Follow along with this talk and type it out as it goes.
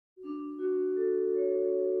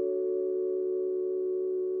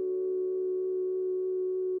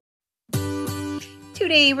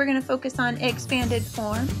Today we're going to focus on expanded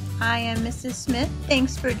form. I am Mrs. Smith.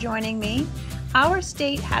 Thanks for joining me. Our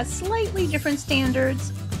state has slightly different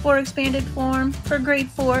standards for expanded form for grade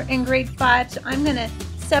 4 and grade 5, so I'm going to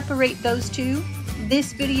separate those two.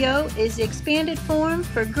 This video is expanded form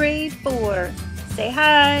for grade 4. Say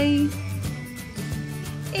hi!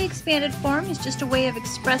 Expanded form is just a way of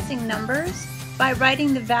expressing numbers by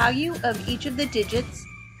writing the value of each of the digits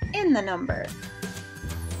in the number.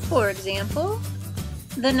 For example,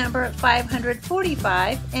 the number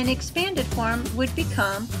 545 in expanded form would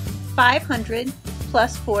become 500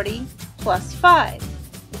 plus 40 plus 5,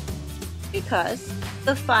 because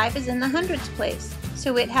the 5 is in the hundreds place,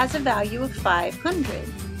 so it has a value of 500.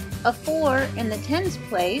 A 4 in the tens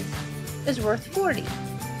place is worth 40.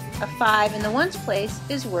 A 5 in the ones place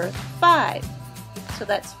is worth 5. So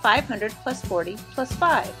that's 500 plus 40 plus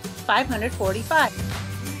 5,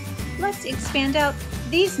 545. Let's expand out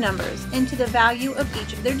these numbers into the value of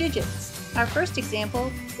each of their digits. Our first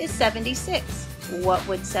example is 76. What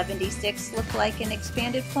would 76 look like in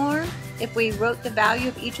expanded form if we wrote the value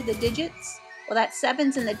of each of the digits? Well, that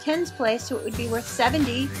 7's in the tens place, so it would be worth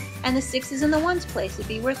 70, and the 6 is in the ones place, it'd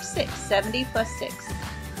be worth 6, 70 plus 6.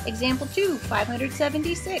 Example 2,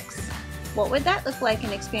 576. What would that look like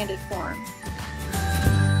in expanded form?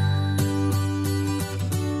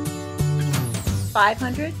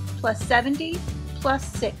 500 plus 70 plus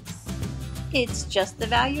 6. It's just the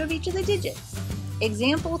value of each of the digits.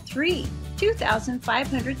 Example 3,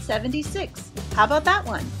 2,576. How about that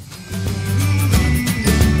one?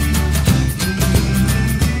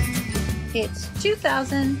 It's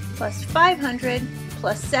 2,000 plus 500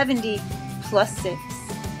 plus 70 plus 6.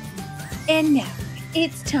 And now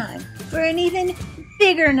it's time for an even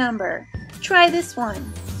bigger number. Try this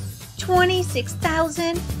one.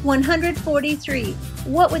 26,143.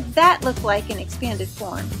 What would that look like in expanded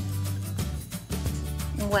form?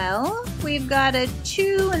 Well, we've got a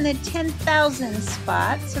 2 in the 10,000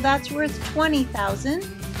 spot, so that's worth 20,000.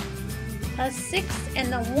 A 6 in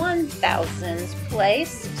the 1,000s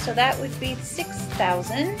place, so that would be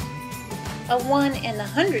 6,000. A 1 in the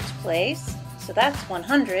hundreds place, so that's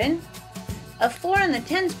 100. A 4 in the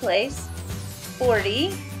tens place,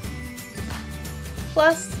 40.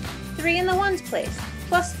 Plus 3 in the ones place,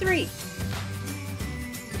 plus 3.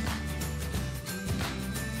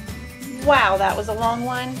 Wow, that was a long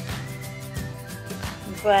one.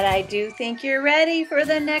 But I do think you're ready for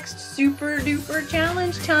the next super duper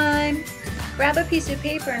challenge time. Grab a piece of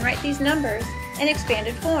paper and write these numbers in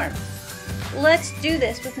expanded form. Let's do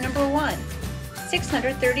this with number 1,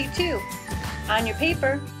 632. On your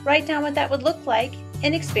paper, write down what that would look like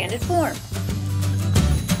in expanded form.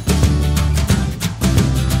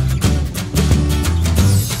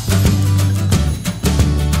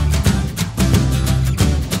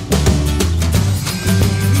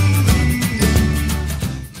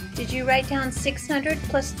 Did you write down 600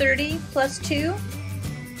 plus 30 plus 2?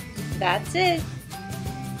 That's it.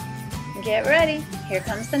 Get ready. Here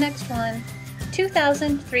comes the next one.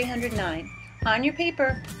 2,309. On your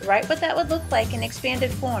paper, write what that would look like in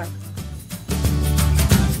expanded form.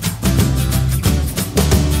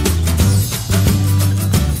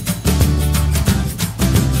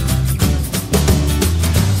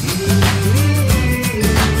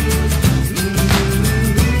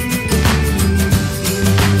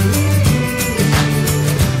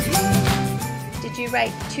 Did you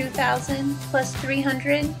write 2,000 plus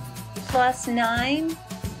 300 plus 9?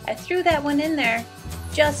 I threw that one in there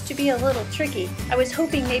just to be a little tricky. I was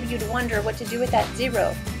hoping maybe you'd wonder what to do with that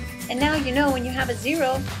 0. And now you know when you have a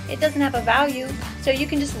 0, it doesn't have a value, so you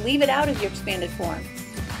can just leave it out of your expanded form.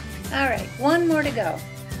 Alright, one more to go.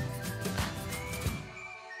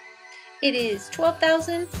 It is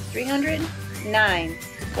 12,309.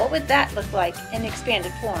 What would that look like in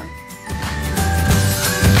expanded form?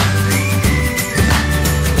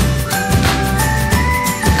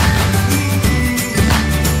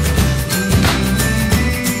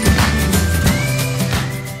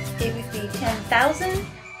 It would be 10,000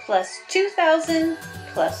 plus 2,000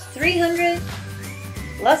 plus 300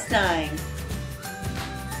 plus 9.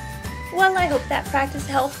 Well, I hope that practice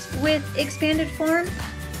helped with expanded form.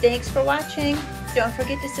 Thanks for watching. Don't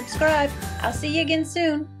forget to subscribe. I'll see you again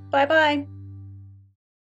soon. Bye-bye.